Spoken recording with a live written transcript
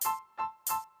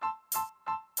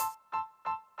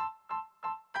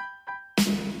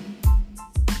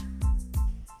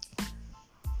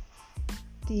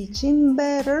Teaching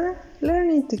Better,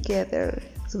 Learning Together,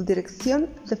 Subdirección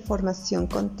de Formación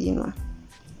Continua.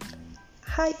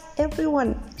 Hi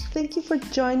everyone, thank you for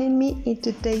joining me in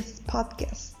today's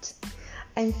podcast.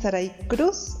 I'm Saray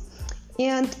Cruz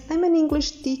and I'm an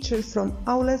English teacher from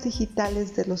Aulas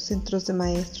Digitales de los Centros de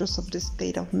Maestros of the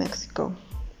State of Mexico.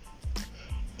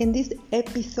 In this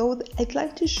episode, I'd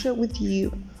like to share with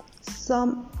you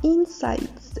some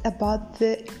insights about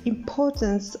the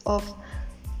importance of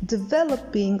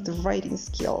developing the writing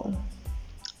skill.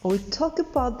 We talk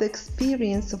about the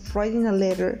experience of writing a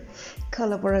letter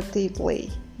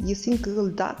collaboratively using Google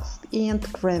Docs and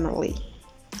Grammarly.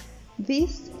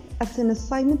 This as an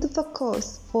assignment of a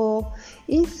course for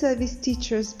in-service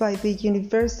teachers by the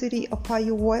University of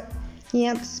Iowa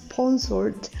and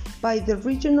sponsored by the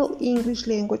Regional English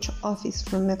Language Office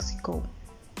from Mexico.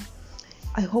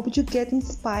 I hope you get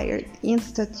inspired and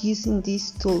start using these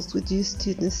tools with your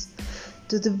students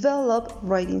to develop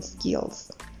writing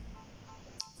skills.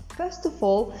 First of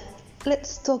all,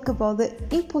 let's talk about the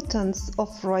importance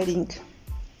of writing.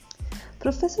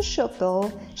 Professor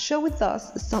Schoppel shared with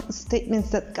us some statements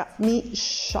that got me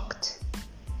shocked,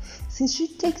 since she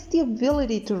takes the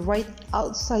ability to write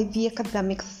outside the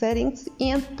academic settings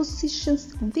and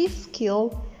positions this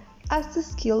skill as the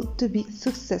skill to be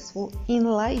successful in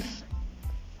life.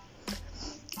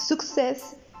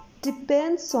 Success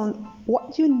depends on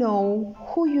what you know,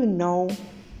 who you know,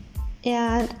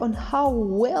 and on how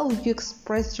well you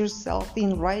express yourself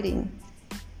in writing.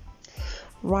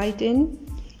 Writing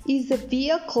is a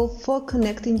vehicle for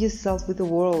connecting yourself with the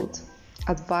world.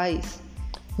 Advice: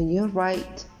 when you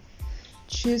write,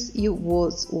 choose your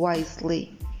words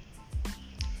wisely.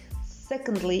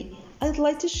 Secondly, I'd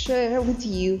like to share with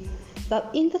you that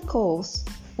in the course,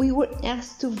 we were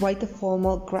asked to write a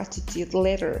formal gratitude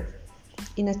letter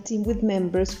in a team with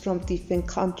members from different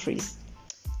countries.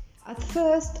 At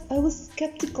first, I was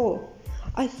skeptical.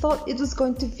 I thought it was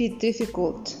going to be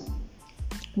difficult.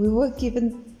 We were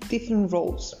given different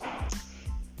roles.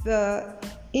 The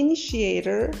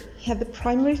initiator had the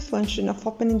primary function of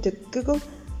opening the Google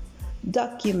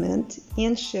document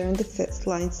and sharing the first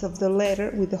lines of the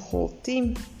letter with the whole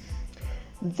team.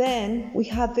 Then we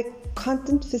had the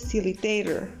content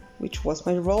facilitator, which was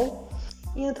my role,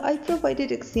 and I provided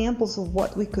examples of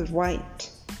what we could write.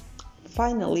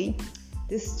 Finally,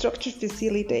 the structure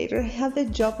facilitator had the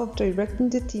job of directing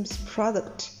the team's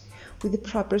product with the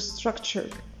proper structure,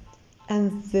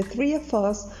 and the three of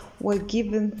us were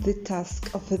given the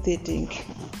task of editing.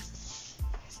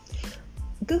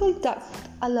 Google Docs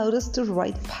allowed us to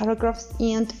write paragraphs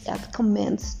and add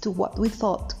comments to what we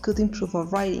thought could improve our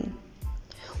writing.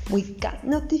 We got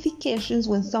notifications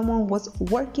when someone was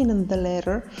working on the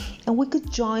letter, and we could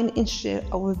join and share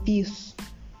our views.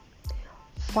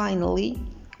 Finally,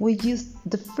 we used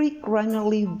the free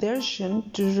Grammarly version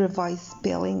to revise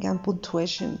spelling and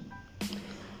punctuation.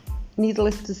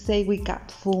 Needless to say, we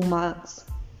got full marks.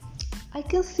 I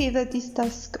can see that this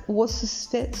task was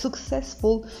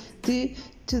successful due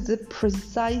to the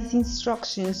precise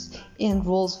instructions and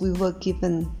roles we were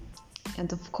given,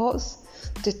 and of course,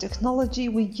 the technology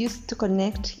we used to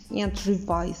connect and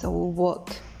revise our work.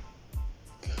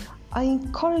 I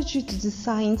encourage you to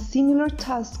design similar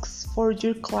tasks for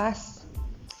your class.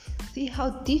 See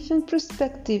how different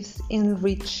perspectives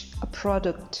enrich a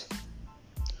product.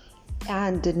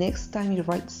 And the next time you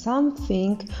write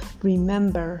something,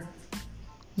 remember,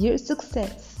 your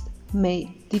success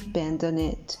may depend on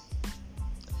it.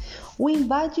 We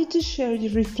invite you to share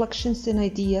your reflections and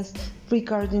ideas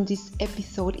regarding this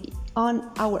episode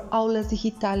on our Aulas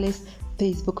Digitales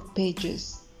Facebook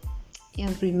pages.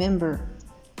 And remember,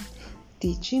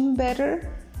 teaching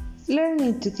better,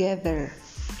 learning together.